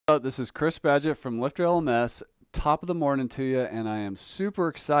This is Chris Badgett from LifterLMS. Top of the morning to you, and I am super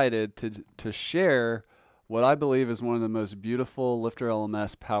excited to share what I believe is one of the most beautiful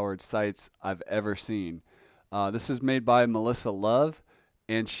LifterLMS powered sites I've ever seen. This is made by Melissa Love,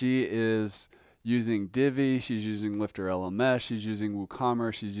 and she is using Divi, she's using LifterLMS, she's using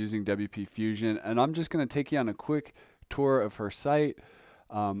WooCommerce, she's using WP Fusion, and I'm just going to take you on a quick tour of her site.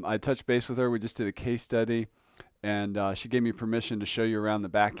 I touched base with her. We just did a case study, and she gave me permission to show you around the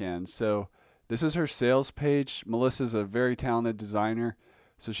back end. So this is her sales page. Melissa's a very talented designer,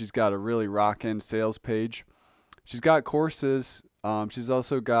 so she's got a really rockin' sales page. She's got courses. She's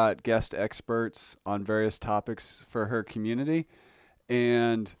also got guest experts on various topics for her community,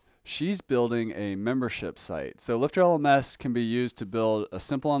 and she's building a membership site. So LifterLMS can be used to build a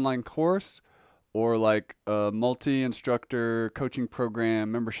simple online course or like a multi-instructor coaching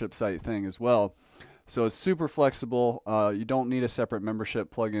program membership site thing as well. So it's super flexible. You don't need a separate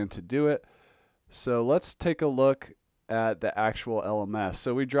membership plugin to do it. So let's take a look at the actual LMS.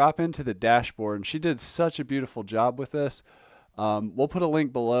 So we drop into the dashboard, and she did such a beautiful job with this. We'll put a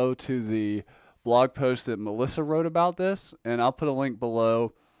link below to the blog post that Melissa wrote about this, and I'll put a link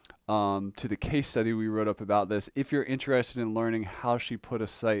below to the case study we wrote up about this if you're interested in learning how she put a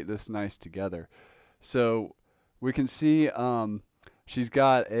site this nice together. So we can see she's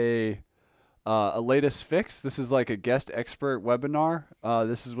got a latest fix. This is like a guest expert webinar.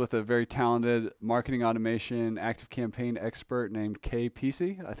 This is with a very talented marketing automation active campaign expert named Kay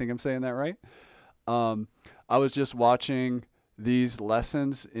Pesey. I think I'm saying that right. I was just watching these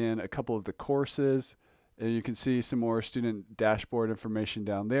lessons in a couple of the courses, and you can see some more student dashboard information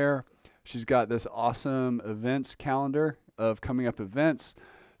down there. She's got this awesome events calendar of coming up events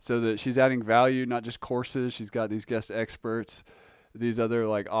so that she's adding value, not just courses. She's got these guest experts, these other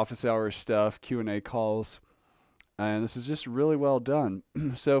like office hours stuff, Q&A calls, and this is just really well done.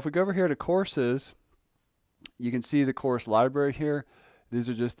 So if we go over here to courses, you can see the course library here. These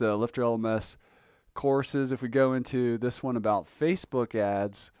are just the LifterLMS courses. If we go into this one about Facebook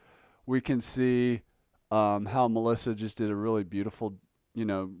ads, we can see how Melissa just did a really beautiful,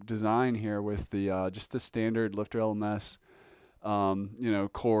 design here with the just the standard LifterLMS,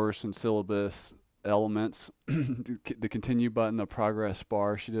 course and syllabus elements. The continue button, the progress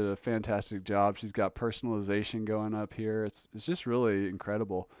bar. She did a fantastic job. She's got personalization going up here. It's just really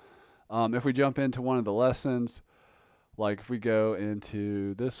incredible. If we jump into one of the lessons, like if we go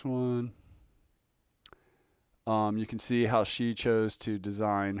into this one, you can see how she chose to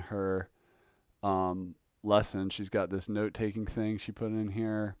design her lesson. She's got this note-taking thing she put in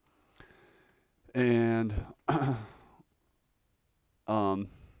here, and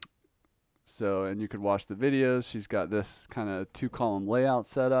and you could watch the videos. She's got this kind of 2-column layout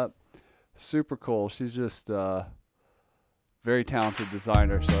set up. Super cool. She's just a very talented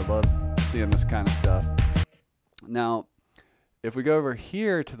designer, so I love seeing this kind of stuff. Now, if we go over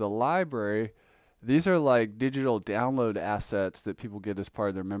here to the library, these are like digital download assets that people get as part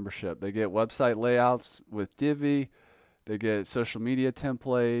of their membership. They get website layouts with Divi. They get social media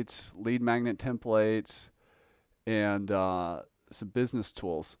templates, lead magnet templates, and some business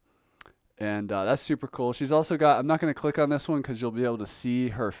tools. And that's super cool. She's also got, I'm not going to click on this one because you'll be able to see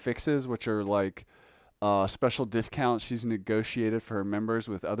her fixes, which are like special discounts she's negotiated for her members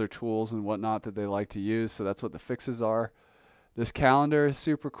with other tools and whatnot that they like to use. So that's what the fixes are. This calendar is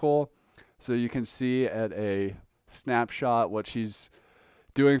super cool. So you can see at a snapshot what she's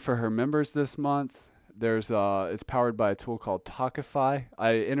doing for her members this month. It's powered by a tool called Talkify.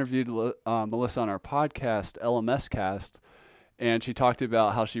 I interviewed Melissa on our podcast, LMS Cast, and she talked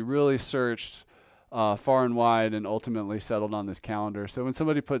about how she really searched far and wide and ultimately settled on this calendar. So when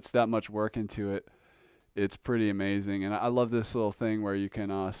somebody puts that much work into it, it's pretty amazing. And I love this little thing where you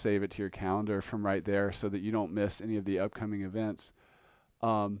can save it to your calendar from right there so that you don't miss any of the upcoming events.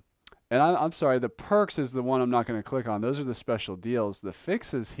 And I'm sorry, the perks is the one I'm not going to click on. Those are the special deals. The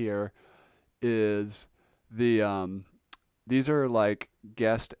fixes here is the these are like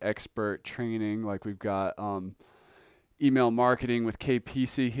guest expert training. Like we've got email marketing with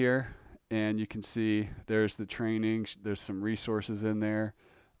KPC here, and you can see there's the training. There's some resources in there.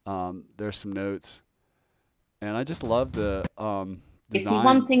 There's some notes, and I just love the they see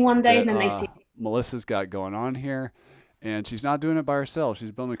one thing one day, and then they see Melissa's got going on here. And she's not doing it by herself.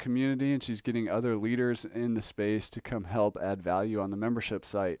 She's building a community, and she's getting other leaders in the space to come help add value on the membership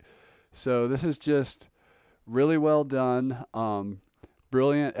site. So this is just really well done,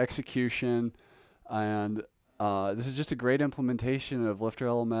 brilliant execution, and this is just a great implementation of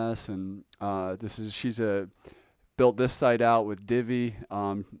LifterLMS. And she's built this site out with Divi,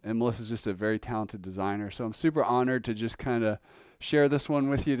 and Melissa's just a very talented designer. So I'm super honored to just kind of share this one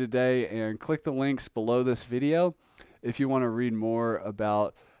with you today, and click the links below this video if you want to read more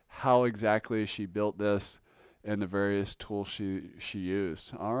about how exactly she built this and the various tools she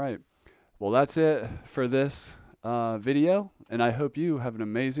used. All right. Well, that's it for this video, and I hope you have an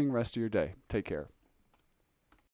amazing rest of your day. Take care.